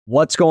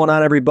What's going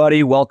on,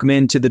 everybody? Welcome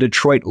into the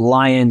Detroit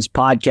Lions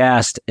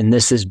podcast, and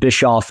this is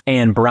Bischoff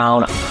and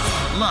Brown.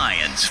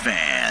 Lions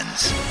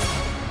fans,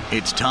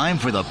 it's time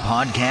for the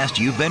podcast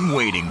you've been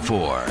waiting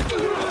for.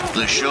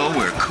 The show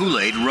where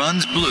Kool-Aid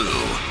runs blue,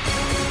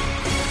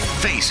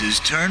 faces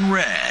turn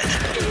red,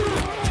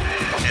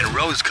 and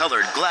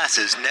rose-colored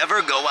glasses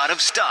never go out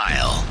of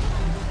style.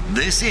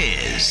 This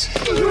is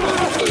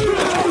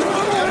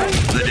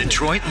the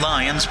Detroit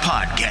Lions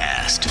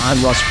podcast.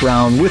 I'm Russ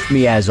Brown. With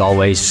me, as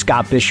always,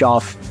 Scott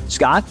Bischoff.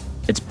 Scott,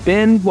 it's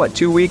been,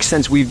 2 weeks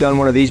since we've done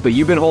one of these, but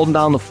you've been holding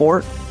down the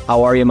fort.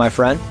 How are you, my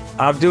friend?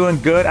 I'm doing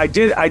good. I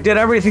did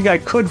everything I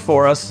could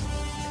for us.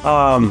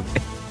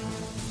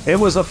 It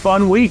was a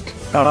fun week.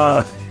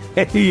 Going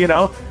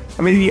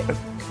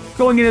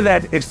into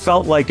that, it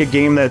felt like a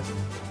game that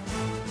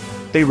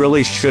they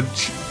really should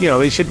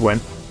win.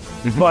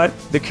 Mm-hmm. But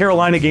the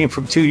Carolina game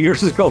from 2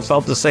 years ago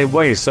felt the same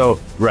way. So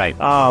right.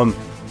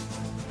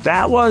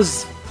 That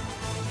was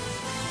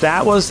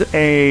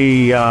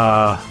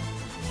to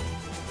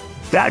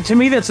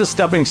me, that's a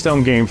stepping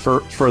stone game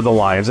for the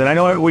Lions. And I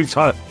know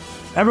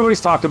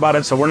everybody's talked about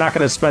it, so we're not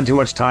going to spend too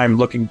much time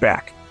looking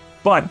back.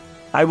 But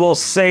I will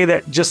say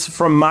that just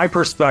from my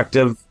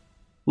perspective,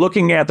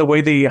 looking at the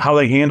way how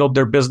they handled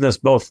their business,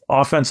 both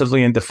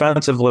offensively and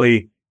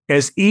defensively,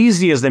 as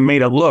easy as they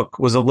made it look,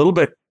 was a little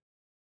bit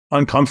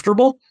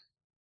uncomfortable.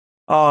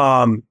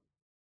 And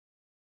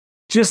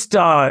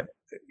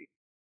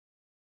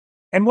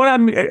what I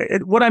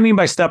mean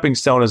by stepping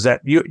stone is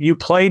that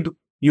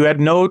you had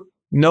no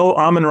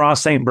Amon-Ra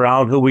St.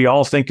 Brown, who we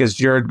all think is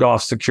Jared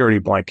Goff's security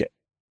blanket.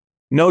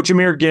 No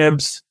Jahmyr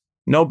Gibbs,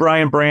 no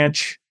Brian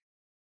Branch.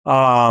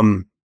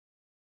 The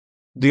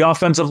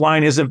offensive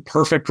line isn't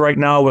perfect right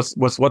now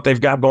with what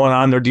they've got going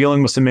on. They're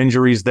dealing with some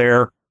injuries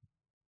there.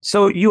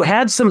 So you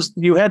had some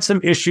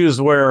issues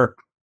where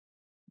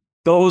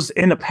those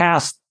in the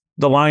past,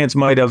 the Lions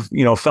might have,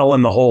 fell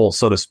in the hole,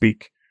 so to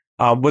speak,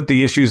 with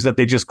the issues that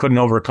they just couldn't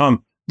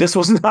overcome. This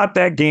was not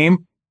that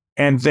game.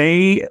 And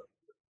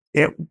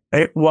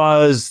it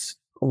was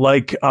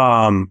like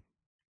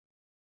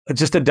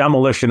just a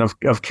demolition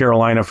of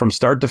Carolina from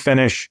start to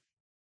finish.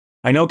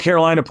 I know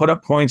Carolina put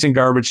up points in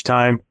garbage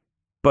time,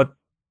 but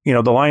the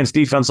Lions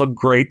defense looked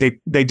great.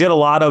 They did a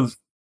lot of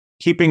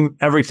keeping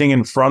everything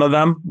in front of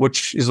them,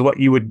 which is what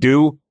you would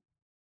do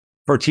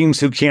for teams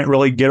who can't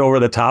really get over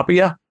the top of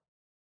you.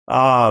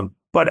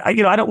 But I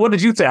don't. What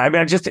did you think? I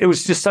mean, it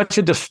was just such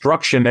a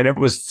destruction, and it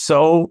was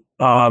so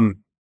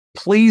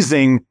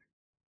pleasing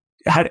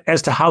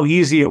as to how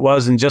easy it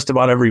was in just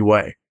about every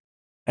way.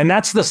 And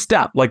that's the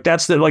step.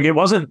 It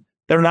wasn't.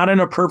 They're not in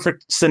a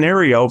perfect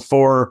scenario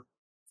for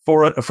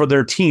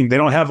their team. They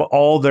don't have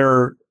They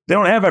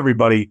don't have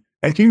everybody,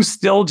 and you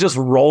still just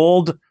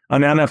rolled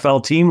an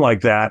NFL team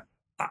like that.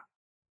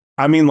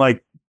 I mean, who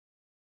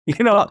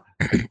are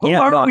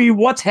we?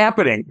 What's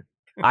happening?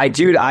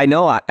 I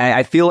know.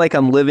 I feel like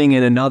I'm living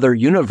in another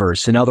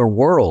universe, another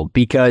world,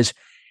 because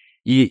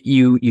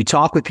you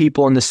talk with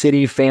people in the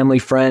city, family,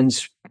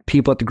 friends,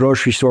 people at the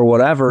grocery store,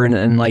 whatever,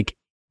 and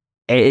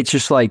it's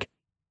just like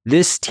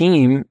this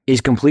team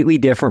is completely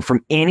different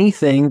from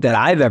anything that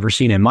I've ever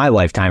seen in my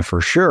lifetime,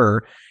 for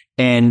sure,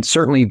 and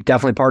certainly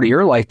definitely part of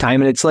your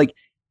lifetime. And it's like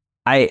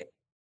I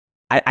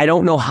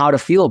don't know how to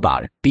feel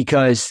about it,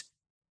 because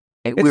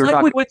we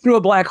went through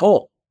a black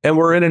hole and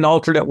we're in an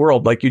alternate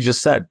world, like you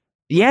just said.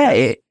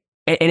 Yeah,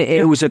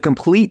 it was a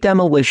complete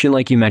demolition,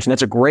 like you mentioned.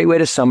 That's a great way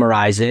to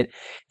summarize it.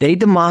 They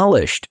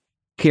demolished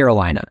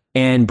Carolina.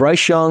 And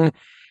Bryce Young,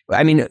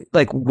 I mean,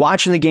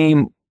 watching the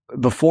game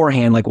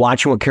beforehand,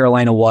 watching what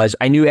Carolina was,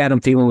 I knew Adam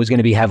Thielen was going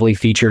to be heavily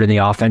featured in the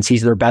offense.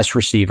 He's their best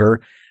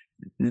receiver.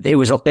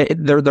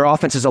 Their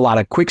offense is a lot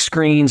of quick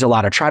screens, a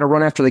lot of try to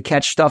run after the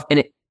catch stuff.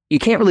 And you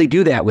can't really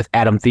do that with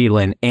Adam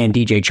Thielen and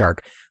DJ Chark.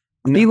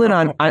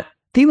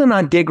 Thielen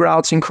on dig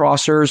routes and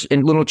crossers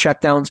and little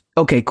checkdowns.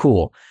 Okay,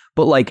 cool.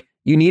 But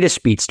you need a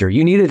speedster.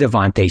 You need a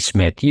Devontae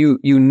Smith. You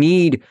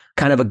need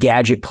kind of a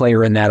gadget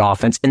player in that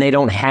offense, and they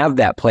don't have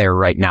that player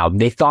right now.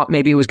 They thought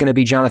maybe it was going to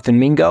be Jonathan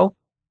Mingo.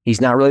 He's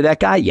not really that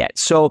guy yet.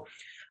 So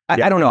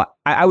I don't know.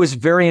 I was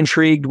very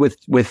intrigued with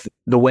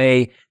the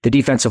way the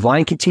defensive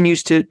line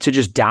continues to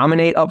just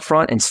dominate up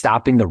front and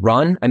stopping the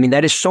run. I mean,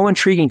 that is so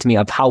intriguing to me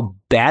of how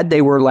bad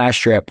they were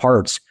last year at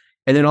parts,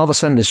 and then all of a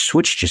sudden the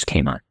switch just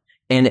came on.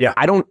 And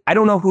I don't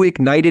know who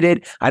ignited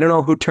it. I don't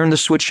know who turned the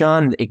switch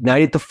on,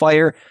 ignited the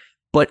fire,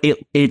 but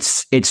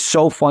it's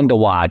so fun to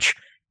watch.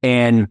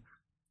 And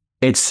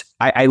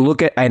I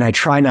look at, and I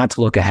try not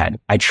to look ahead.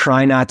 I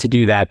try not to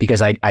do that,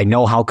 because I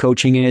know how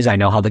coaching is. I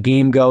know how the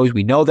game goes.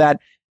 We know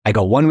that. I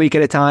go 1 week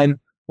at a time,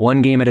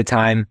 one game at a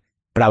time.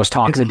 But I was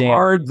talking to Dan. It's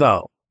hard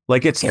though.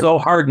 It's so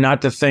hard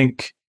not to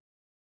think,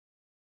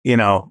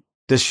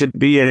 this should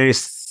be a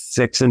 6-2,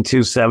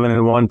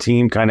 7-1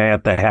 team kind of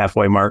at the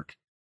halfway mark.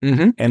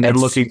 Mm-hmm. And then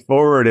looking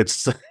forward,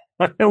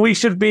 you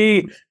should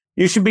be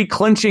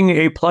clinching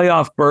a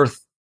playoff berth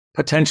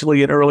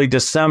potentially in early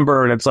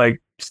December. And it's like,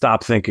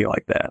 stop thinking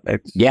like that.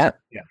 Yeah.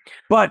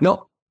 But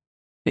no.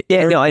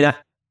 Yeah, no,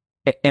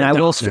 And I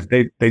will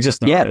say, they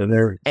just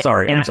they're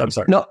sorry. I'm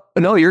sorry.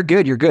 No, you're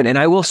good. You're good. And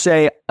I will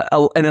say,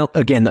 and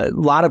again, a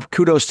lot of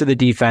kudos to the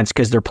defense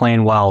because they're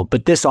playing well.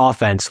 But this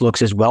offense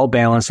looks as well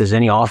balanced as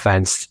any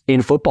offense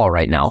in football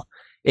right now.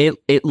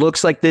 It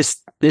looks like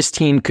this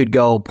team could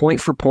go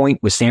point for point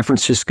with San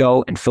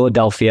Francisco and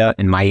Philadelphia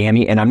and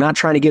Miami. And I'm not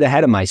trying to get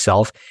ahead of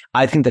myself.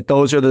 I think that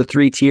those are the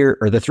three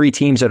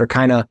teams that are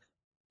kind of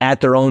at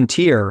their own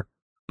tier.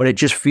 But it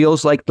just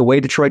feels like the way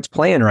Detroit's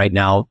playing right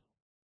now,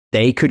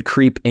 they could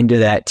creep into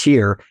that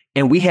tier.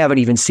 And we haven't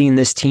even seen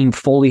this team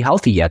fully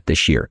healthy yet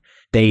this year.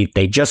 They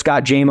just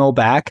got J-Mo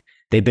back.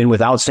 They've been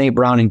without St.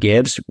 Brown and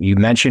Gibbs. You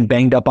mentioned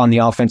banged up on the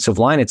offensive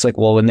line. It's like,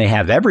 well, when they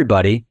have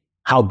everybody,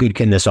 how good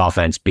can this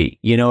offense be?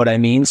 You know what I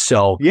mean?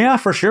 So yeah,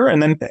 for sure.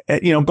 And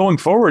then, going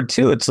forward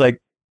too, it's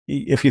like,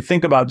 if you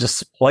think about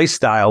just play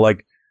style,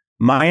 like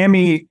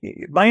Miami's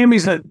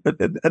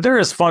they're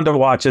as fun to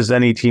watch as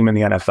any team in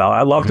the NFL.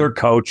 I love their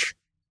coach,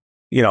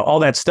 all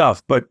that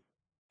stuff. But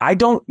I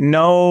don't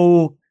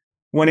know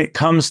when it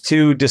comes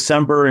to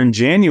December and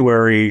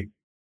January,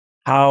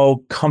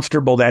 how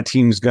comfortable that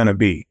team's going to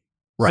be.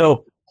 Right.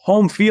 So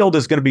home field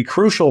is going to be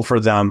crucial for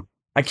them.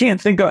 I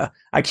can't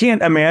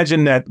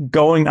imagine that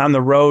going on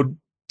the road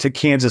to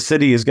Kansas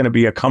City is going to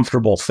be a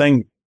comfortable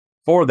thing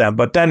for them.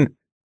 But then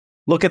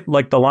look at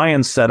like the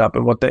Lions setup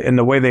and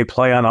the way they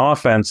play on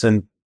offense.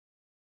 And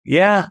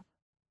yeah,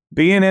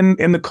 being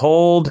in the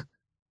cold.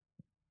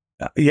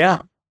 Yeah,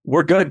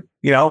 we're good.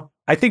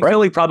 I think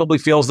Philly probably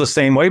feels the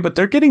same way, but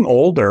they're getting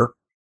older.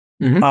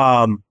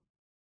 Mm-hmm.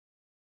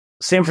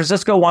 San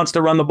Francisco wants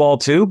to run the ball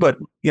too, but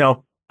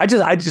I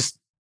just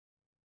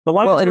the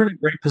Lions are in a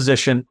great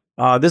position.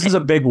 This is a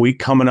big week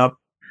coming up.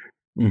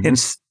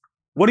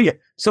 Mm-hmm.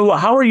 So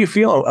how are you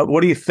feeling?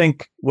 What do you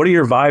think? What are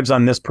your vibes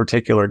on this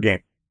particular game?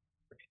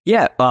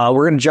 Yeah,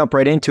 we're going to jump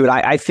right into it.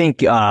 I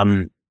think,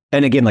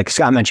 and again, like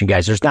Scott mentioned,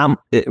 guys,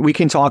 we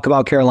can talk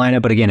about Carolina,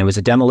 but again, it was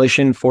a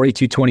demolition,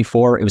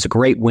 42-24. It was a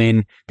great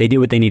win. They did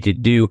what they needed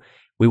to do.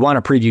 We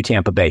want to preview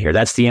Tampa Bay here.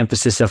 That's the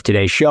emphasis of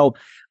today's show.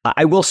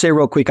 I will say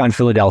real quick on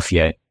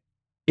Philadelphia,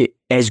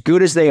 as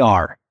good as they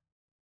are,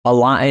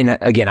 and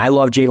again, I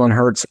love Jalen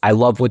Hurts. I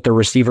love what their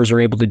receivers are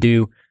able to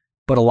do,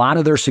 but a lot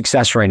of their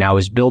success right now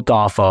is built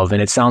off of,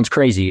 and it sounds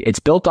crazy, it's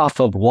built off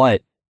of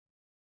what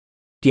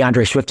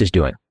DeAndre Swift is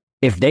doing.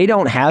 If they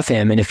don't have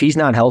him, and if he's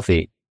not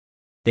healthy,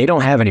 they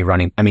don't have any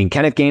running. I mean,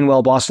 Kenneth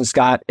Gainwell, Boston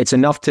Scott, it's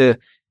enough to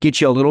get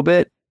you a little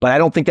bit, but I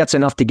don't think that's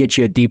enough to get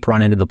you a deep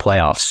run into the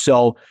playoffs.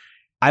 So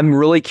I'm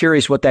really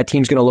curious what that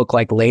team's going to look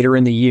like later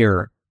in the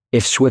year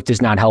if Swift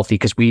is not healthy,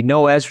 because we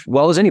know as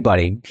well as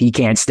anybody, he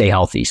can't stay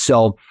healthy.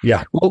 So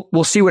yeah,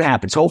 we'll see what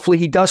happens. Hopefully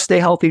he does stay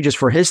healthy just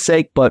for his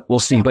sake, but we'll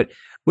see. But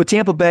with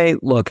Tampa Bay,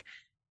 look,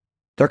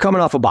 they're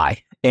coming off a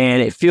bye.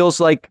 And it feels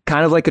like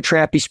kind of like a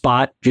trappy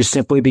spot, just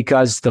simply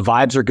because the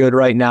vibes are good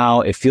right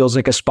now. It feels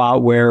like a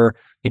spot where,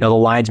 the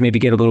Lions maybe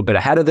get a little bit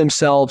ahead of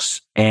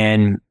themselves.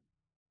 And,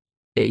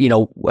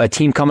 a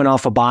team coming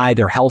off a bye,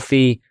 they're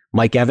healthy.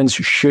 Mike Evans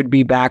should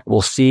be back.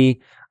 We'll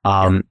see.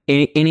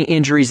 Any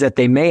injuries that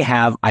they may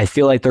have, I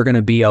feel like they're going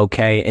to be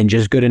okay and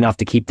just good enough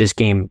to keep this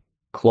game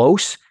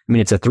close. I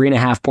mean, it's a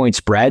 3.5-point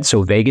spread,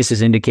 so Vegas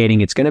is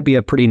indicating it's going to be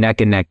a pretty neck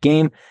and neck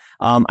game.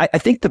 I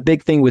think the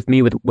big thing with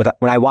me with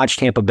when I watch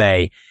Tampa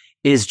Bay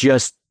is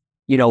just,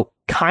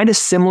 kind of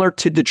similar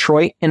to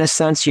Detroit in a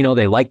sense.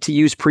 They like to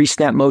use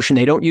pre-snap motion.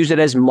 They don't use it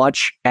as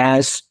much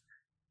as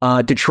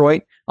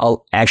Detroit.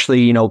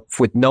 Actually,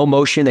 with no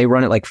motion, they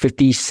run it like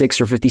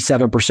 56 or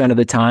 57% of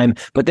the time,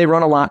 but they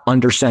run a lot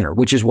under center,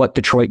 which is what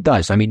Detroit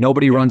does. I mean,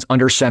 nobody runs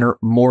under center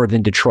more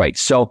than Detroit.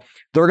 So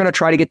they're going to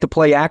try to get the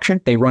play action.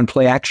 They run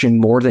play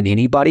action more than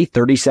anybody,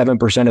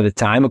 37% of the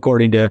time,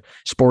 according to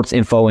Sports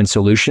Info and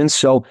Solutions.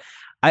 So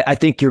I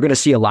think you're going to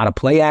see a lot of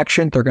play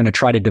action. They're going to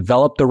try to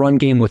develop the run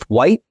game with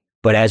White.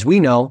 But as we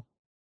know,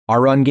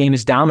 our run game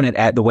is dominant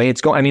at the way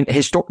it's going. I mean,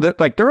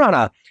 they're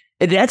on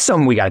that's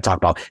something we got to talk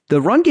about.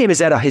 The run game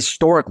is at a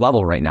historic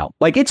level right now.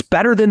 Like, it's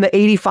better than the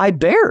 85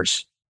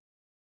 Bears.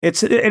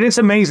 It's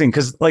amazing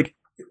because, like,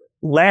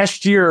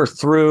 last year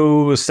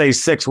through, say,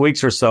 6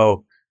 weeks or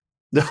so,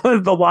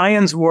 the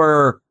Lions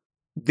were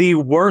the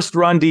worst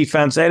run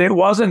defense, and it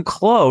wasn't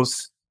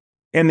close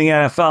in the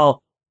NFL.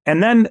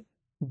 And then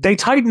they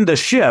tightened the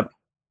ship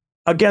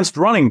against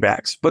running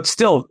backs, but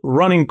still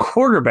running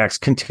quarterbacks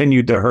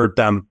continued to hurt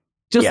them,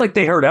 just like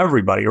they hurt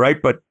everybody,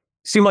 right? But it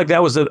seemed like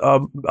that was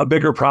a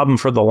bigger problem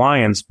for the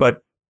Lions. But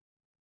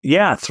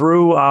yeah,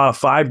 through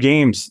 5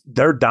 games,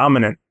 they're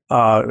dominant.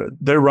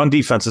 Their run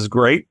defense is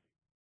great.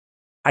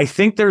 I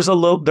think there's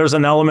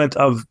an element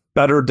of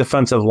better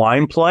defensive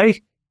line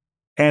play,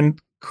 and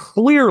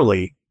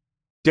clearly,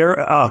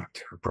 Derek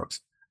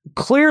Brooks.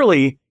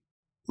 Clearly,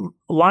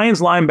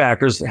 Lions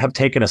linebackers have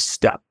taken a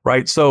step,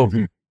 right? So,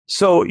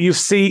 so you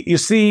see,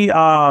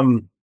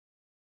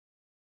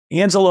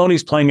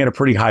 Anzalone's playing at a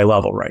pretty high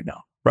level right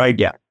now, right?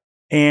 Yeah,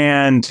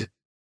 and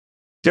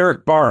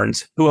Derek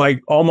Barnes, who I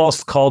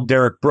almost called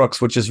Derek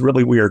Brooks, which is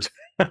really weird.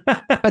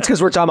 That's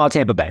because we're talking about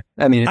Tampa Bay.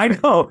 I mean, I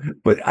know,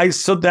 but I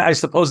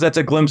suppose that's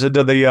a glimpse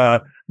into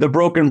the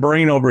broken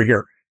brain over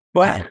here.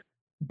 But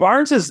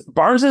Barnes has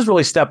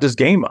really stepped his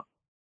game up,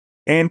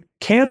 and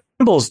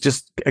Campbell's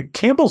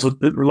kind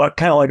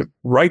of like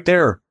right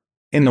there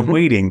in the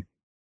waiting.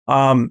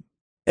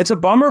 It's a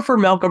bummer for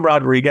Malcolm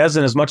Rodriguez,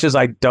 and as much as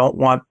I don't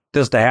want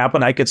this to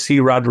happen, I could see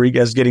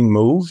Rodriguez getting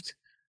moved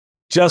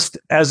just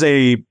as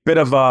a bit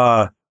of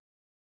a,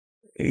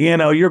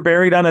 you're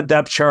buried on a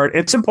depth chart.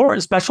 It's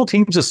important. Special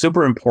teams is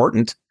super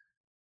important.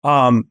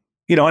 And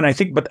I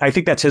think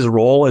that's his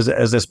role as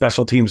a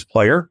special teams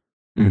player.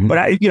 Mm-hmm.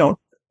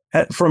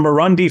 But from a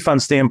run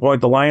defense standpoint,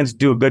 the Lions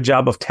do a good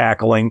job of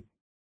tackling.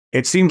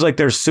 It seems like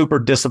they're super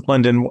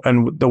disciplined in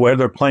the way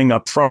they're playing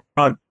up front.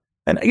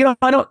 And,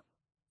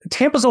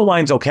 Tampa's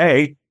O-line's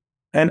okay.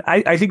 And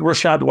I think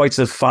Rachaad White's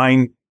a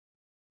fine,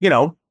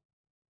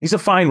 he's a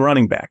fine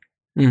running back.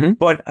 Mm-hmm.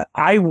 But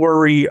I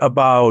worry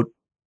about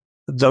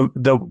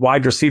the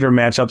wide receiver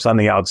matchups on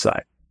the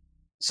outside.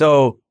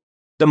 So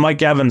the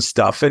Mike Evans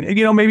stuff. And,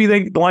 maybe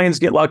the Lions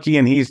get lucky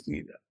and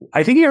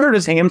I think he hurt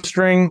his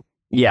hamstring.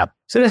 Yeah.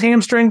 Is it his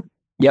hamstring?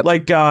 Yep.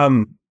 Like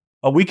a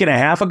week and a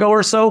half ago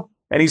or so.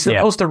 And he's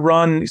supposed to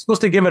run. He's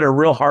supposed to give it a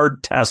real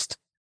hard test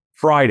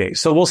Friday.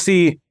 So we'll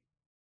see,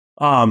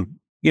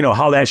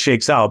 how that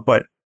shakes out.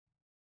 But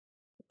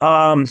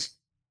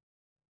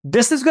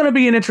this is going to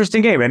be an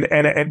interesting game.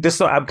 And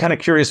this, I'm kind of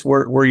curious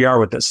where you are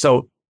with this.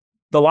 So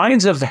the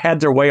Lions have had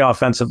their way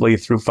offensively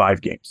through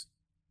 5 games,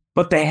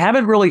 but they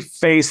haven't really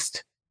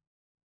faced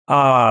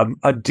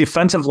a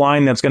defensive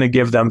line that's going to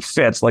give them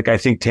fits like I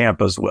think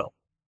Tampa's will.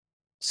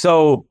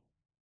 So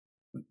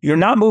you're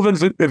not moving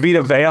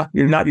Vita Vea.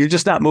 You're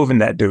just not moving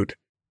that dude.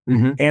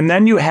 Mm-hmm. And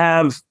then you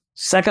have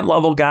second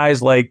level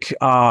guys like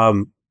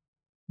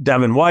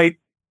Devin White.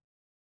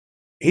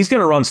 He's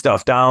going to run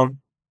stuff down.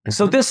 Mm-hmm.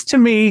 So this, to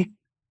me,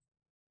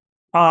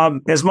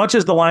 as much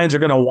as the Lions are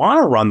going to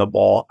want to run the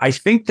ball, I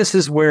think this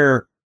is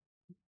where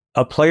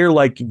a player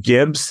like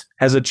Gibbs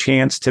has a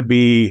chance to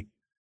be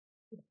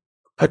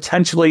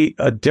potentially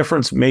a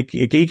difference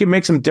making. He can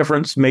make some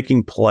difference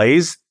making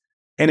plays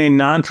in a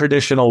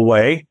non-traditional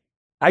way.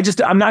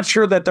 I'm not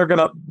sure that they're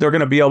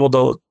gonna be able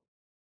to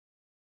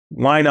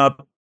line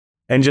up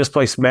and just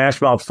play smash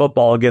mouth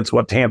football against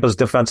what Tampa's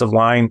defensive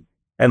line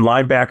and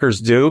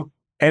linebackers do.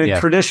 And it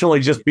traditionally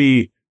just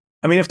be,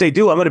 if they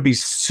do, I'm going to be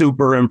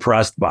super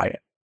impressed by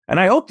it. And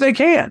I hope they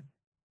can.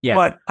 Yeah.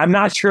 But I'm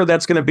not sure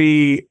that's going to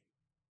be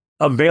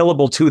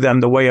available to them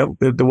the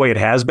way it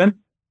has been.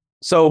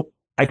 So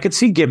I could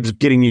see Gibbs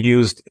getting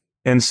used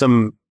in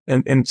some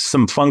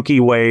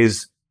funky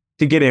ways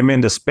to get him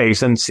into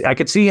space. And I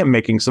could see him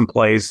making some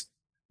plays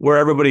where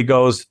everybody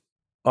goes,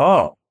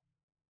 oh,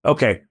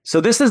 okay.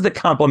 So this is the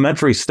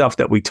complementary stuff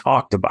that we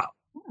talked about.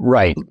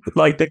 Right.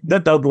 Like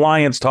that the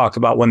Lions talked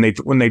about when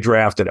they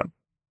drafted him.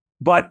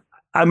 But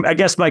I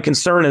guess my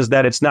concern is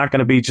that it's not going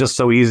to be just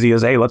so easy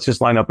as, hey, let's just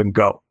line up and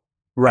go.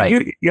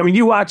 Right.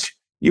 You watch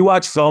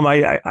film.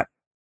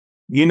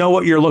 You know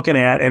what you're looking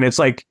at. And it's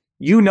like,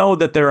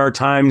 that there are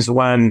times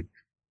when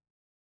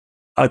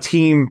a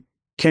team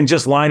can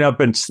just line up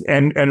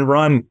and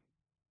run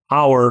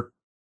power,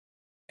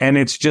 and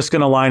it's just going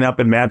to line up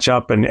and match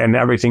up and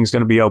everything's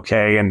going to be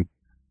okay. And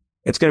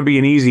it's going to be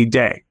an easy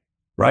day,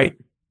 right?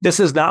 This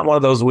is not one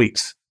of those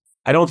weeks.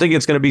 I don't think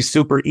it's going to be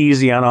super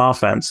easy on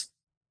offense.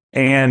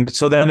 And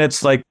so then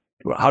it's like,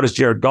 how does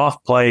Jared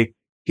Goff play?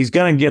 He's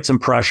going to get some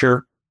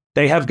pressure.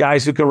 They have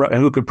guys who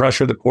could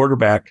pressure the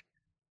quarterback.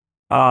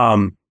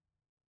 I'm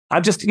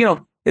just,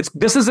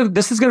 this is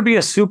going to be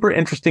a super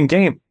interesting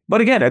game. But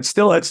again, it's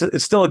still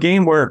a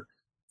game where,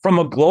 from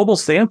a global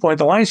standpoint,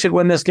 the Lions should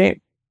win this game,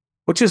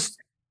 which is,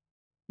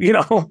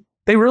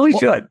 they really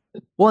should.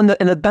 Well,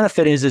 and the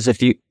benefit is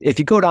if you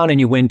go down and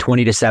you win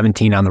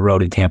 20-17 on the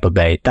road in Tampa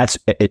Bay,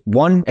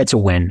 it's a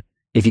win.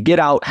 If you get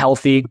out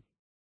healthy,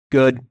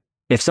 good.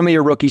 If some of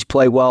your rookies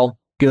play well,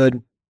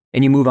 good.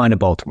 And you move on to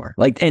Baltimore.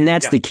 And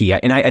that's the key.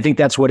 And I think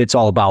that's what it's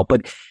all about.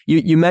 But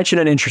you mentioned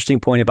an interesting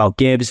point about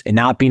Gibbs and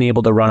not being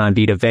able to run on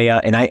Vita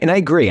Vea. And I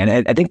agree.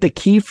 And I think the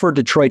key for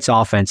Detroit's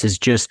offense is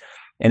just,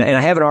 and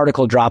I have an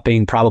article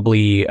dropping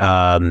probably,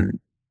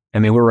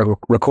 we're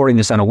recording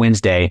this on a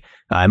Wednesday.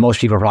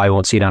 Most people probably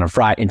won't see it on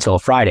until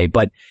Friday.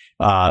 But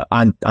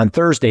on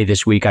Thursday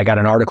this week, I got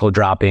an article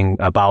dropping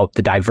about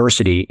the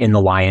diversity in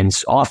the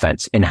Lions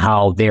offense and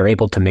how they're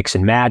able to mix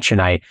and match.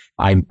 And I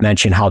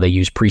mentioned how they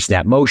use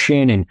pre-snap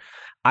motion. And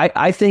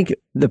I think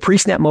the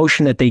pre-snap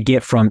motion that they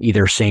get from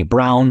either St.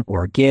 Brown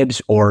or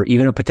Gibbs or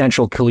even a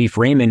potential Khalif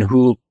Raymond,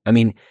 who,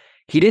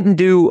 he didn't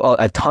do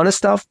a ton of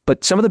stuff,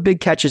 but some of the big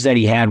catches that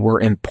he had were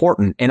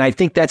important. And I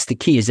think that's the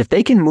key, is if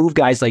they can move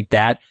guys like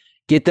that,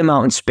 get them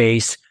out in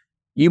space,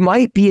 you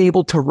might be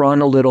able to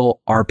run a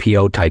little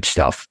RPO type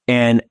stuff.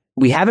 And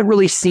we haven't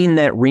really seen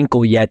that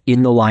wrinkle yet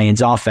in the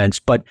Lions offense.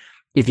 But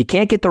if you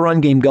can't get the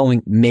run game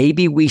going,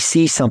 maybe we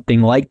see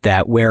something like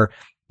that, where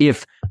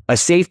if a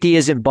safety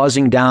isn't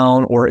buzzing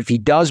down, or if he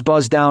does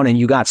buzz down and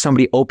you got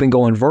somebody open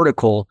going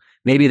vertical,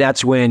 maybe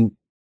that's when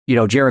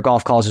Jared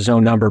Goff calls his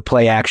own number,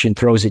 play action,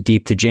 throws it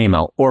deep to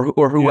JMO or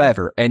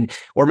whoever. Yeah.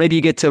 Or maybe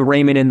you get to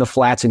Raymond in the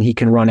flats and he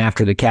can run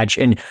after the catch.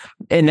 And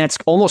that's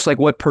almost like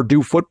what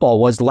Purdue football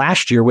was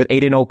last year with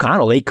Aiden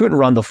O'Connell. They couldn't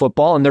run the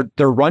football and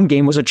their run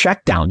game was a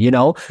check down,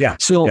 Yeah.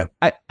 So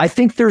yeah. I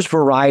think there's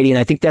variety, and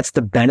I think that's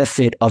the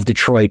benefit of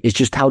Detroit is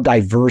just how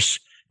diverse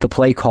the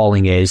play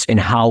calling is and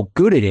how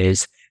good it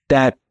is,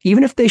 that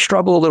even if they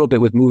struggle a little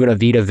bit with moving a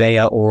Vita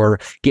Vea or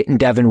getting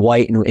Devin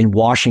White and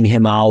washing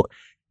him out,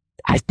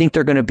 I think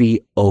they're going to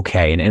be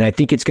okay. And I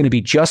think it's going to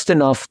be just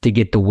enough to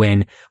get the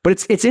win.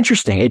 But it's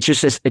interesting.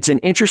 It's an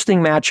interesting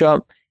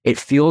matchup. It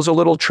feels a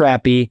little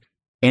trappy.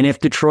 And if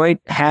Detroit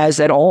has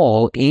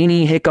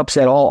any hiccups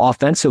at all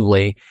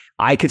offensively,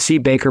 I could see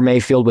Baker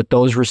Mayfield with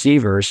those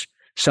receivers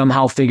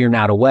somehow figuring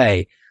out a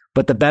way.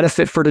 But the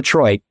benefit for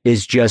Detroit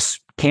is just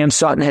Cam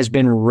Sutton has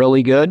been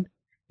really good.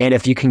 And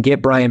if you can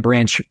get Brian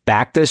Branch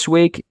back this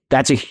week,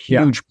 that's a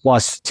huge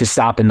plus to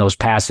stopping those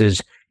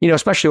passes,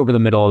 especially over the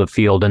middle of the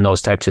field and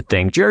those types of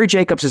things. Jerry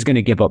Jacobs is going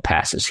to give up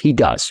passes. He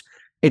does.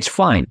 It's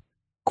fine.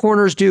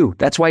 Corners do.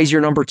 That's why he's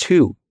your number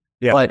 2.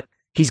 Yeah. But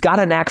he's got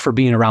a knack for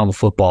being around the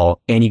football,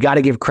 and you got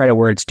to give credit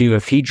where it's due.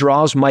 If he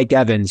draws Mike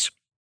Evans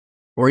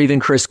or even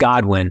Chris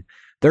Godwin,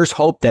 there's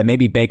hope that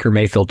maybe Baker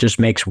Mayfield just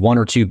makes 1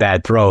 or 2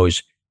 bad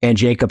throws and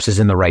Jacobs is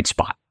in the right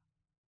spot.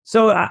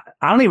 So I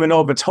don't even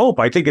know if it's hope.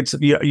 I think it's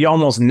you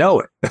almost know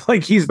it.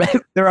 Like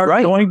there are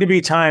going to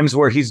be times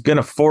where he's going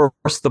to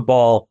force the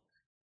ball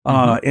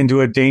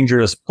into a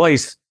dangerous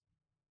place,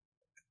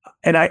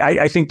 and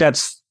I think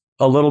that's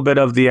a little bit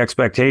of the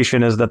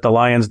expectation, is that the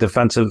Lions'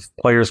 defensive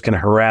players can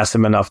harass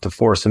him enough to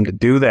force him to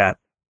do that,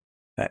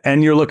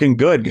 and you're looking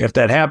good if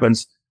that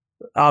happens.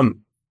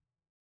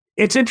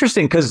 It's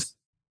interesting because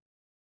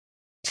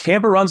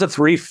Tampa runs a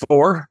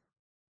 3-4,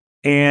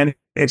 and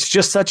it's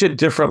just such a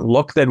different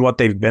look than what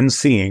they've been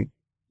seeing.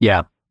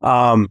 Yeah.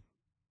 About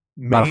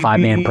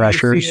 5-man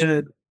pressures.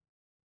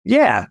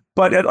 Yeah.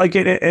 But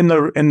in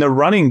the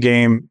running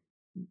game,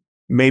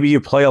 maybe you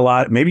play a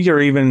lot. Maybe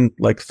you're even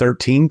like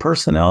 13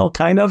 personnel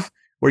kind of,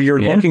 where you're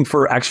looking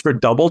for extra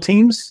double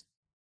teams,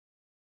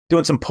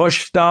 doing some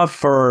push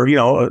stuff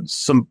or,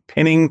 some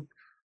pinning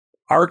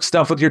arc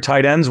stuff with your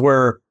tight ends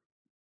where,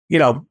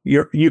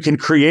 you can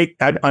create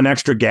an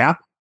extra gap.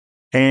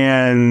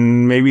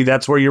 And maybe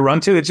that's where you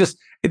run to.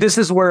 This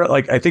is where,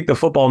 I think the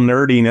football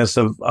nerdiness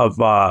of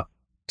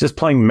just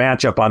playing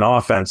matchup on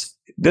offense,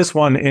 this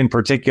one in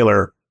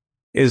particular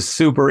is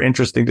super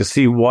interesting to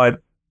see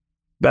what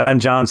Ben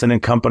Johnson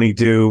and company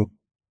do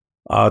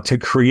to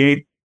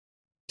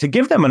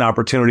give them an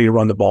opportunity to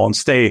run the ball and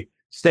stay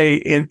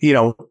in,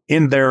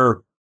 in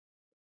the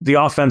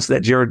offense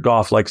that Jared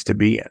Goff likes to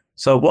be in.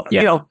 So,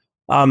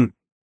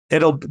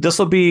 this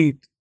will be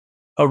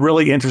a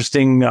really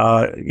interesting,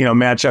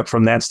 matchup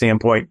from that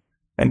standpoint.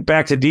 And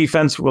back to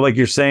defense, like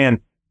you're saying,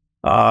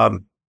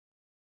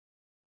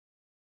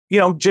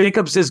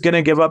 Jacobs is going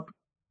to give up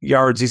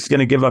yards. He's going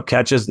to give up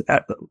catches.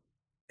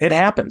 It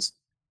happens.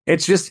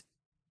 It's just,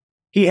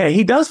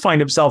 he does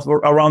find himself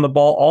around the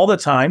ball all the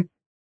time.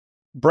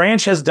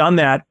 Branch has done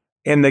that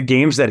in the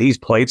games that he's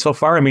played so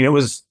far. I mean, it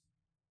was,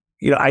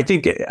 I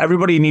think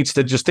everybody needs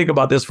to just think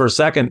about this for a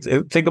second.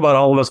 Think about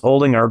all of us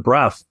holding our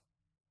breath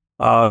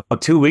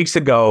 2 weeks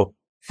ago,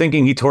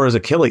 thinking he tore his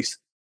Achilles,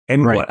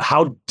 and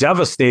how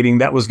devastating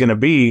that was going to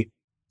be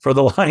for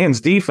the Lions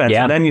defense.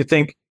 Yeah. And then you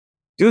think,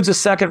 dude's a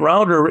second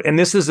rounder and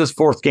this is his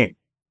 4th game.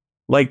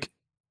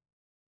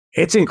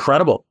 It's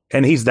incredible.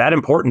 And he's that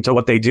important to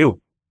what they do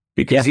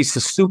because he's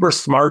a super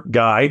smart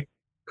guy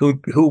who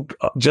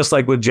just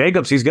like with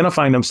Jacobs, he's going to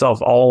find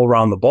himself all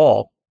around the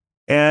ball.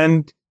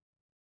 And,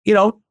 he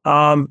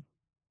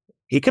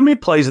can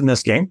make plays in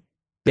this game.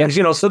 Yeah.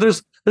 So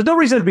there's no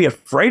reason to be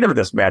afraid of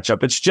this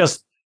matchup. It's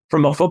just,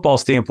 from a football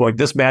standpoint,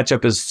 this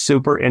matchup is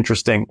super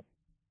interesting,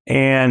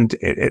 and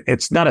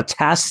it's not a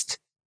test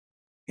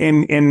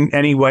in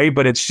any way,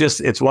 but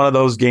it's one of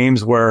those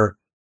games where,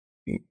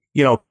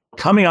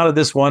 coming out of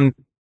this one,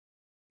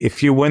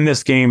 if you win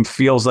this game,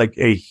 feels like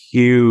a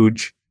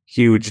huge,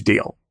 huge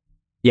deal.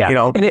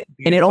 Yeah, and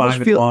it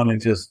almost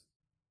feels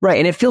right,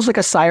 and it feels like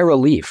a sigh of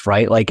relief,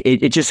 right? Like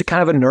it's just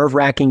kind of a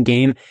nerve-wracking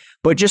game,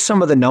 but just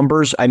some of the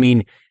numbers. I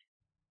mean,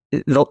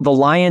 the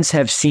Lions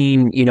have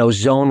seen,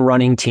 zone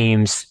running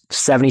teams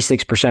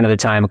 76% of the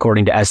time,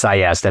 according to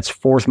SIS. That's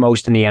 4th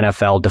most in the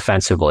NFL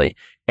defensively.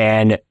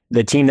 And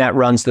the team that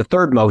runs the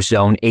 3rd most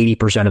zone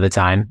 80% of the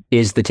time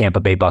is the Tampa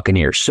Bay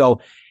Buccaneers.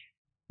 So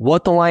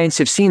what the Lions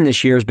have seen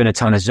this year has been a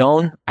ton of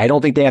zone. I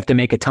don't think they have to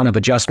make a ton of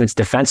adjustments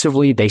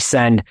defensively. They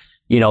send,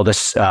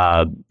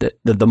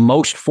 the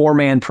most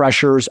 4-man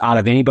pressures out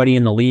of anybody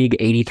in the league,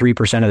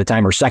 83% of the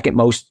time, or second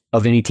most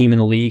of any team in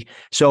the league.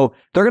 So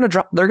they're going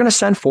to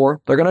send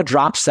 4. They're going to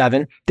drop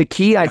 7. The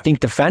key, I think,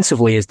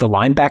 defensively is the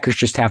linebackers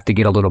just have to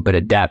get a little bit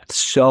of depth.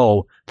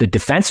 So the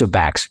defensive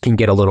backs can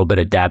get a little bit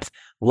of depth.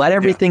 Let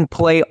everything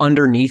play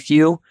underneath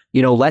you.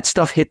 Let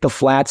stuff hit the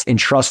flats and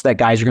trust that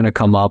guys are going to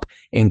come up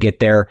and get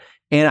there.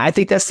 And I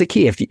think that's the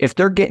key. If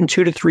they're getting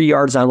 2 to 3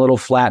 yards on little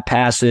flat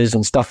passes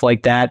and stuff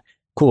like that,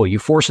 cool. You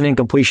force an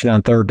incompletion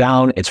on 3rd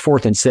down. It's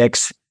 4th and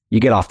 6. you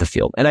get off the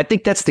field. And I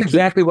think that's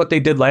exactly what they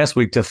did last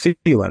week to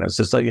Thielen. It's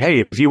just like, hey,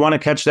 if you want to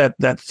catch that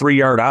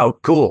 3-yard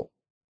out, cool.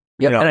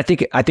 Yeah, and I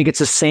think it's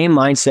the same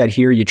mindset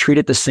here. You treat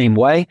it the same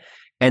way,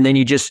 and then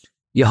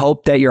you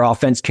hope that your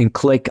offense can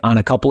click on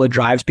a couple of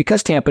drives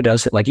because Tampa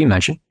does, like you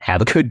mentioned,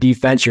 have a good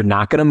defense. You're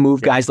not going to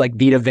move guys like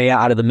Vita Vea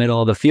out of the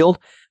middle of the field,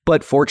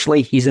 but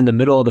fortunately, he's in the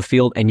middle of the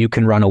field and you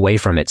can run away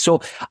from it.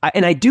 So,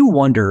 I do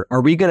wonder,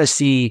 are we going to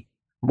see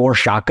more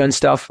shotgun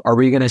stuff? Are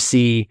we going to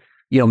see,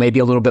 maybe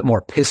a little bit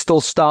more pistol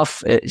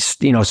stuff,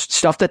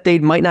 stuff that they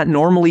might not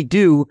normally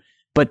do,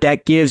 but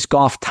that gives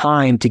Goff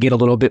time to get a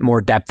little bit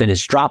more depth in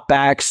his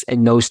dropbacks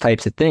and those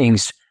types of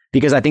things,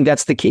 because I think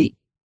that's the key.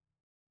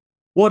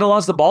 Well, it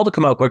allows the ball to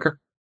come out quicker,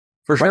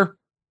 for sure.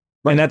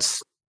 Right.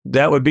 And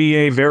that would be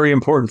a very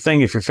important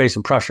thing if you're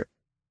facing pressure.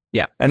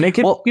 Yeah. And they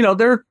can,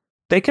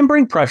 they can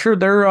bring pressure.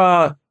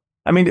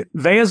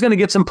 Vea's going to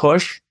get some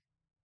push.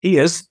 He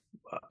is.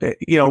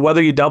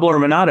 Whether you double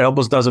him or not,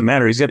 elbows doesn't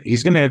matter.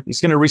 He's going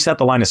to reset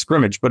the line of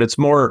scrimmage, but it's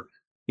more,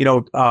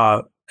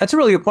 that's a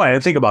really good point. I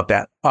didn't think about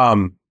that.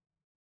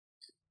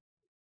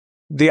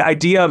 The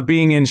idea of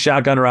being in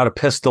shotgun or out of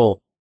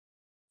pistol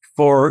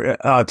for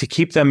to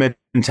keep them in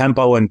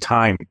tempo and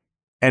time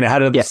and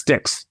ahead of the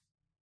sticks,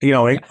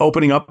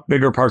 opening up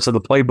bigger parts of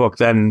the playbook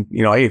than,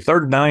 hey,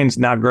 3rd and 9's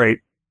not great.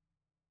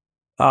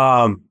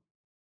 Well,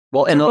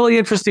 and a really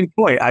interesting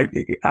point.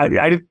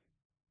 I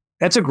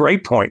that's a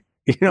great point.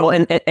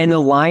 And the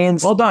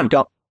Lions. Well done.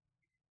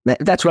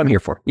 That's what I'm here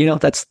for.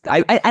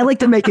 I like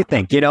to make it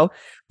think.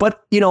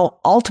 But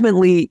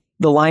ultimately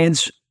the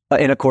Lions,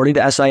 and according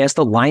to SIS,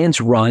 the Lions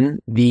run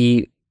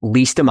the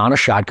least amount of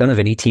shotgun of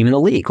any team in the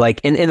league.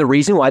 And the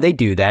reason why they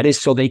do that is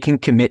so they can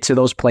commit to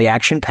those play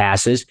action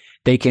passes.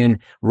 They can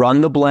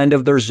run the blend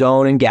of their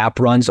zone and gap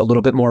runs a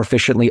little bit more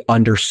efficiently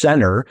under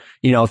center.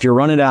 If you're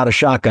running out of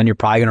shotgun, you're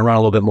probably going to run a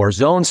little bit more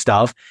zone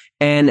stuff.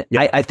 And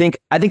I think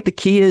the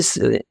key is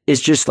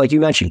just like you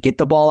mentioned, get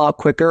the ball out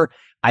quicker.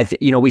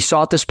 We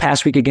saw it this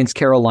past week against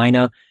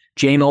Carolina.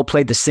 J-Mo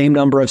played the same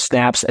number of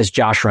snaps as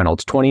Josh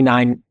Reynolds,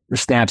 29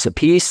 snaps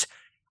apiece.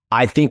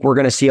 I think we're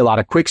going to see a lot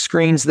of quick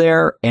screens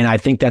there, and I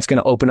think that's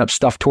going to open up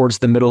stuff towards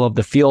the middle of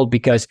the field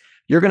because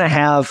you're going to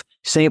have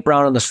St.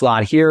 Brown in the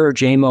slot here,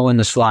 J-Mo in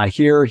the slot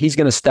here. He's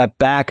going to step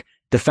back.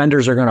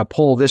 Defenders are going to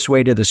pull this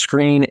way to the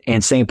screen,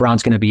 and St.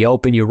 Brown's going to be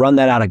open. You run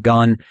that out of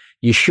gun.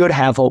 You should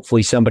have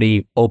hopefully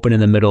somebody open in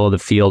the middle of the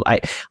field.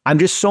 I'm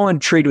just so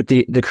intrigued with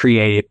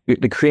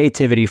the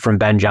creativity from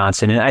Ben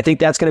Johnson, and I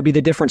think that's going to be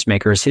the difference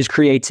maker is his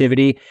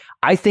creativity.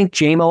 I think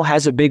J-Mo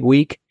has a big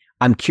week.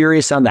 I'm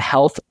curious on the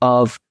health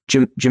of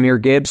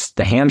Jahmyr Gibbs,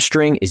 the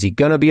hamstring. Is he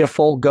going to be a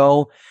full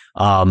go?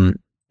 And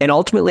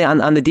ultimately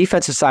on the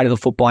defensive side of the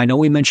football, I know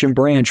we mentioned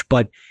Branch,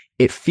 but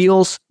it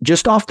feels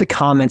just off the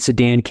comments of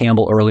Dan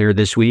Campbell earlier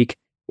this week,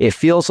 it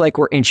feels like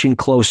we're inching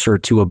closer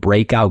to a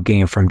breakout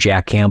game from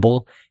Jack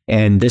Campbell.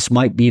 And this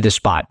might be the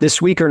spot.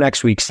 This week or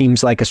next week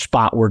seems like a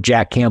spot where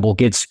Jack Campbell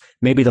gets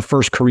maybe the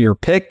first career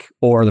pick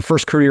or the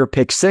first career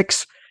pick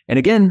 6. And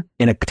again,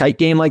 in a tight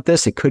game like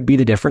this, it could be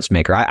the difference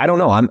maker. I don't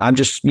know. I'm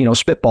just,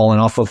 spitballing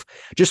off of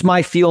just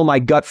my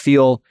gut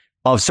feel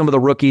of some of the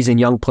rookies and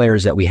young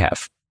players that we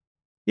have.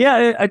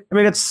 Yeah, I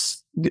mean,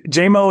 it's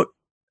J-Mo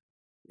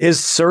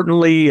is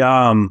certainly,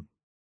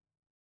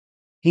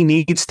 he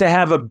needs to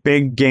have a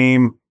big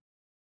game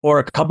or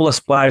a couple of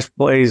splash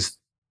plays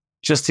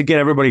just to get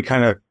everybody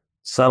kind of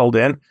settled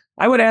in.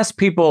 I would ask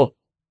people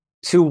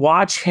to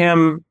watch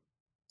him,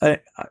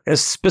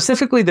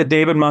 specifically the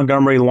David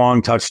Montgomery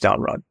long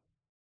touchdown run.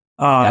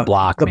 That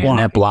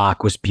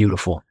block was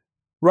beautiful.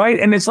 Right.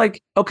 And it's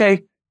like,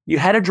 okay, you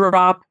had a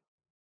drop.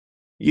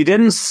 You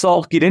didn't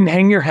sulk. You didn't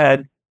hang your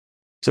head.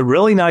 It's a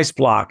really nice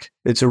block.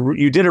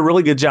 You did a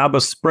really good job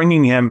of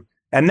springing him.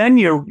 And then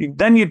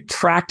you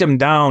tracked him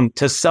down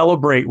to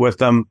celebrate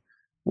with him.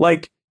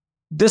 Like,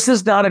 this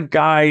is not a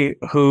guy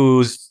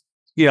who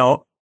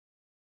saw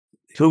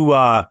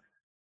a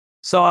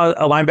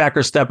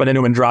linebacker stepping into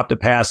him and dropped a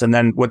pass and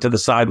then went to the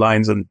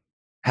sidelines and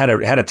had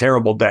a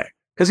terrible day.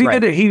 Because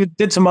he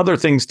did some other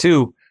things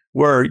too,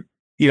 where,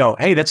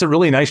 hey, that's a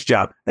really nice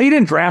job. Now, you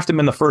didn't draft him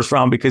in the first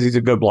round because he's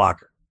a good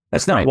blocker.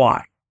 That's not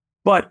why.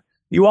 But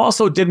you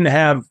also didn't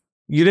have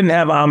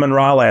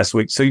Amon-Ra last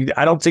week. So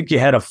I don't think you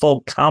had a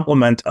full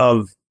complement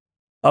of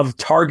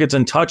targets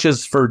and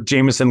touches for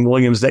Jameson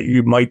Williams that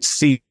you might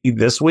see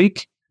this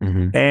week.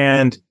 Mm-hmm.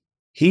 And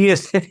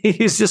he's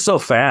just so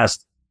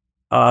fast.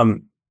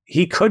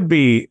 He could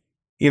be,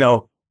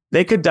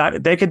 they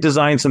could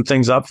design some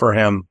things up for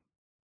him.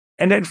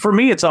 And then for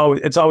me, it's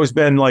always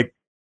been like,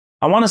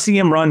 I want to see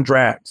him run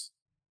drags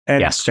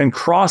and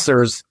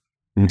crossers,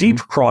 mm-hmm. deep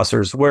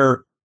crossers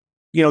where,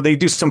 they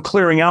do some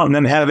clearing out and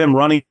then have him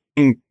running,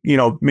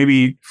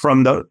 maybe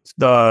from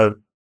the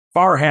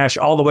far hash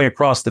all the way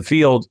across the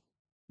field.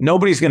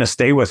 Nobody's going to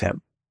stay with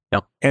him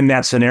in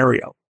that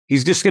scenario.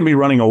 He's just going to be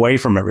running away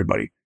from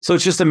everybody. So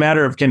it's just a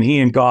matter of, can he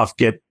and Goff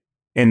get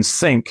in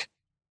sync?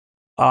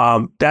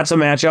 That's a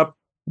matchup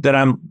that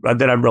I'm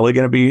really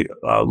going to be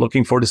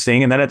looking forward to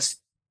seeing. And then it's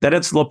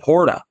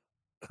Laporta,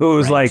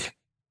 who's like,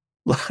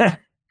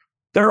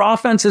 their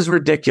offense is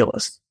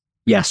ridiculous.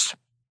 Yes.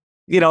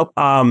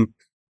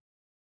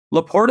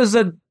 Laporta's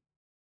a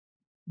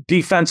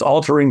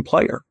defense-altering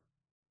player.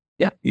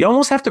 Yeah. You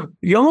almost have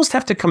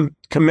to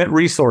commit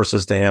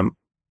resources to him,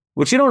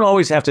 which you don't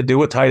always have to do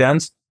with tight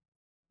ends.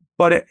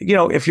 But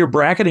if you're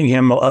bracketing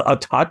him a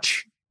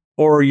touch,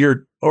 or a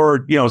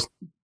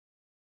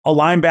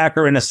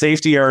linebacker and a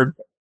safety are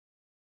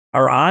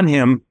on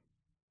him,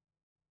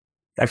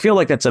 I feel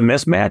like that's a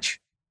mismatch.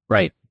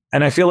 Right.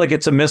 And I feel like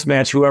it's a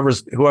mismatch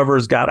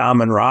whoever's got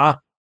Amon-Ra,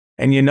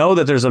 and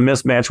that there's a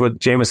mismatch with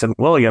Jameson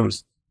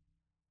Williams.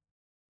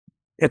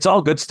 It's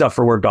all good stuff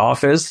for where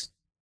Goff is.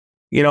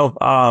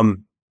 The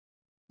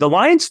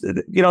Lions,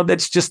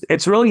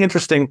 it's really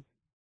interesting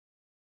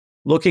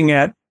looking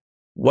at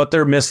what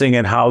they're missing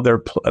and how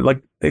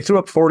they threw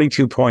up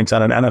 42 points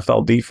on an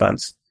NFL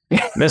defense,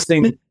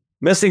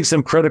 missing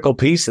some critical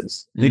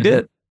pieces. They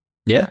did.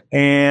 Yeah.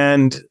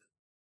 And,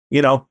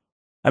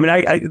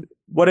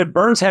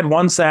 Burns had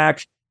one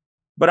sack,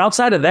 but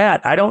outside of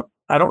that, I don't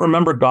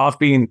remember Goff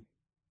being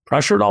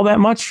pressured all that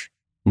much.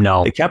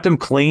 No. They kept him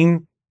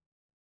clean.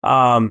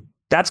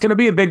 That's going to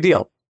be a big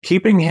deal.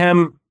 Keeping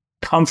him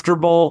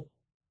comfortable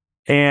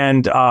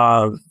and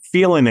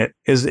feeling it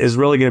is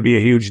really going to be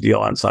a huge deal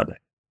on Sunday.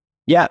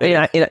 Yeah,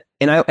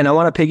 and I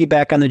want to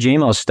piggyback on the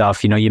JMO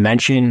stuff. You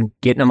mentioned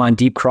getting them on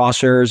deep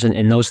crossers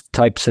and those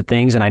types of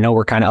things, and I know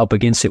we're kind of up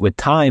against it with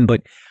time,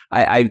 but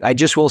I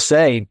just will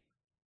say,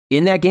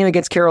 in that game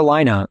against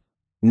Carolina,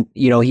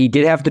 he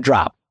did have the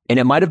drop, and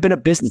it might have been a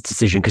business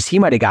decision because he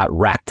might have got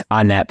wrecked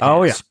on that pass.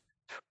 Oh, yeah.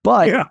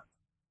 But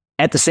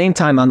at the same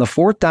time, on the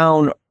fourth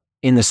down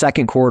in the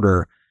second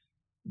quarter,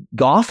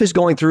 Goff is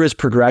going through his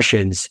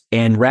progressions,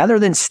 and rather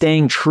than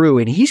staying true,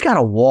 and he's got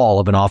a wall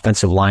of an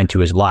offensive line to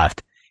his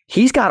left,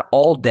 he's got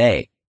all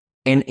day.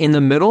 And in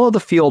the middle of the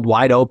field,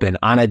 wide open,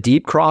 on a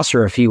deep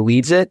crosser, if he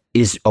leads it,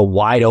 is a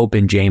wide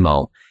open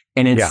JMO.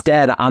 And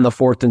instead, on the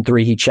 4th and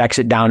 3, he checks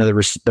it down to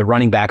the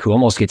running back who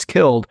almost gets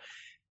killed.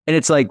 And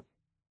it's like,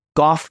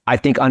 Goff, I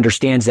think,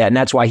 understands that. And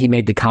that's why he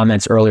made the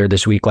comments earlier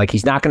this week. Like,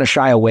 he's not going to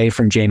shy away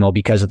from JMO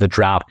because of the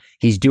drop.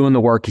 He's doing the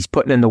work. He's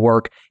putting in the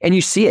work. And you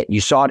see it. You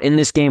saw it in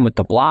this game with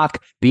the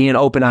block, being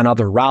open on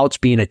other routes,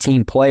 being a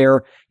team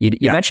player.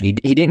 You mentioned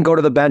he didn't go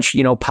to the bench,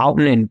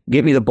 pouting and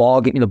get me the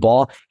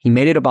ball. He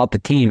made it about the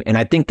team. And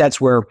I think that's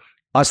where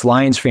us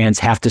Lions fans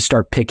have to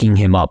start picking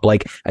him up.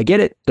 Like, I get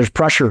it. There's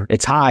pressure.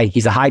 It's high.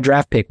 He's a high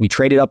draft pick. We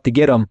traded up to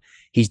get him.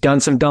 He's done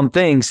some dumb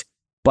things,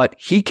 but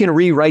he can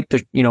rewrite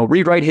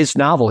his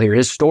novel here,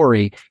 his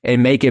story,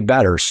 and make it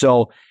better.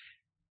 So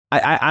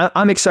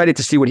I'm excited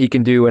to see what he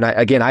can do. And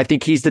I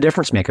think he's the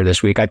difference maker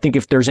this week. I think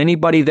if there's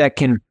anybody that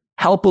can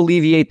help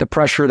alleviate the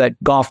pressure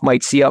that Goff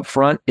might see up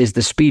front, is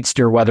the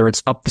speedster, whether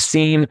it's up the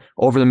seam,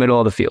 over the middle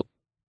of the field.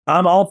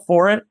 I'm all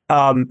for it.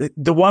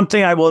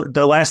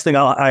 The last thing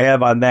I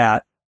have on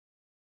that,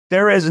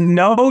 there is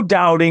no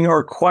doubting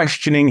or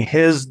questioning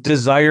his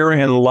desire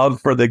and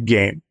love for the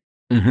game.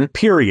 Mm-hmm.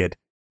 Period.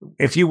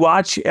 If you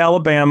watch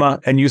Alabama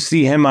and you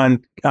see him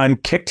on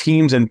kick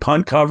teams and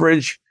punt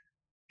coverage,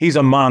 he's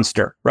a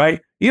monster,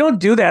 right? You don't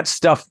do that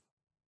stuff.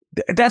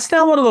 That's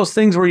not one of those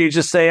things where you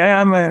just say,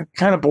 I'm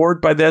kind of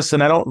bored by this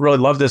and I don't really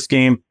love this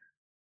game.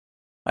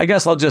 I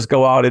guess I'll just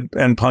go out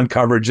and punt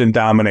coverage and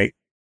dominate.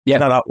 Yeah.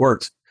 That's not how it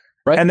works.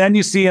 Right. And then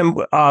you see him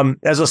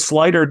as a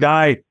slider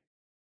guy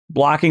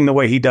blocking the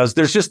way he does.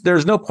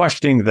 There's no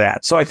questioning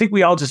that. So I think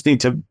we all just need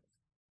to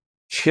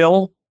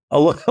chill a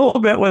little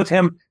bit with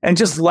him and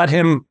just let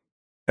him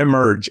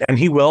emerge. And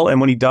he will. And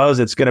when he does,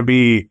 it's going to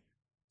be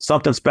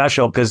something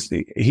special because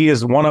he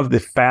is one of the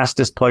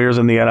fastest players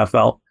in the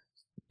NFL.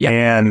 Yeah.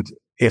 And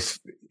if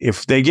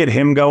they get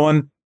him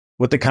going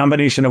with the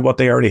combination of what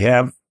they already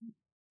have,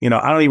 I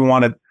don't even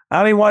want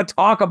to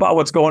talk about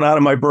what's going on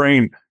in my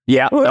brain.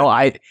 Yeah. No,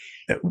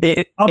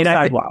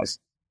 upside-wise.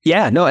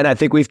 Yeah, no, and I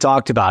think we've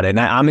talked about it, and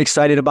I'm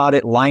excited about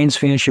it. Lions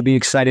fans should be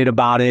excited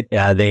about it.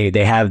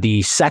 They have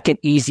the second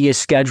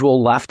easiest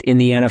schedule left in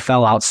the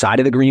NFL outside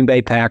of the Green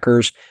Bay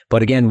Packers.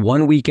 But again,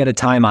 1 week at a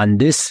time on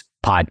this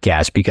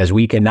podcast because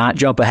we cannot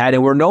jump ahead,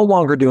 and we're no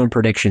longer doing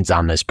predictions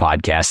on this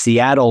podcast.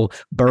 Seattle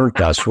burnt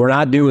us. We're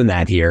not doing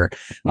that here.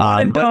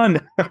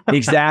 Done.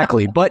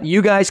 Exactly. But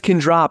you guys can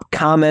drop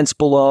comments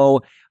below.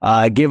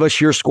 Give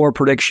us your score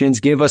predictions.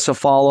 Give us a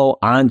follow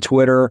on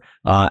Twitter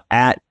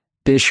at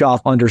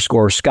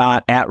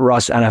Bischoff_Scott, at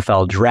Russ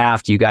NFL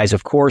Draft. You guys,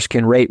 of course,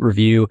 can rate,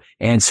 review,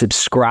 and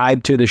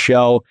subscribe to the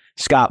show.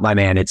 Scott, my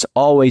man, it's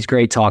always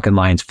great talking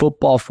Lions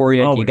football for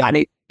you. You got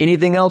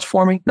anything else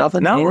for me?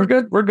 Nothing? No, we're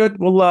good. We're good.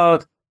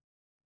 We'll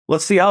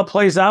let's see how it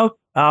plays out.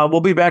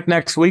 We'll be back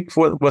next week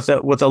with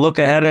a look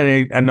ahead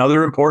at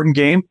another important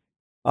game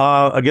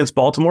against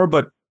Baltimore.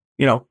 But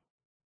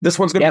this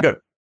one's going to be good.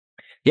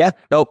 Yeah,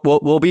 no,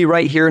 we'll be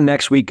right here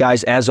next week,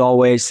 guys. As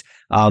always.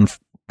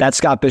 That's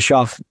Scott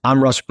Bischoff.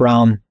 I'm Russ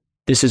Brown.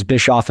 This is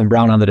Bischoff and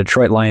Brown on the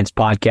Detroit Lions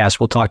podcast.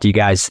 We'll talk to you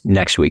guys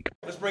next week.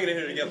 Let's bring it in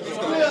here together.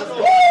 Let's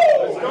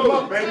go. Come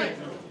on, baby.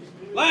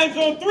 Lions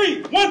on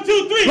 3. 1,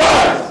 2, 3.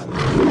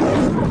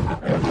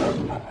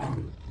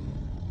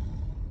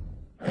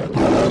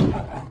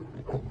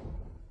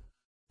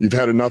 You've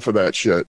had enough of that shit.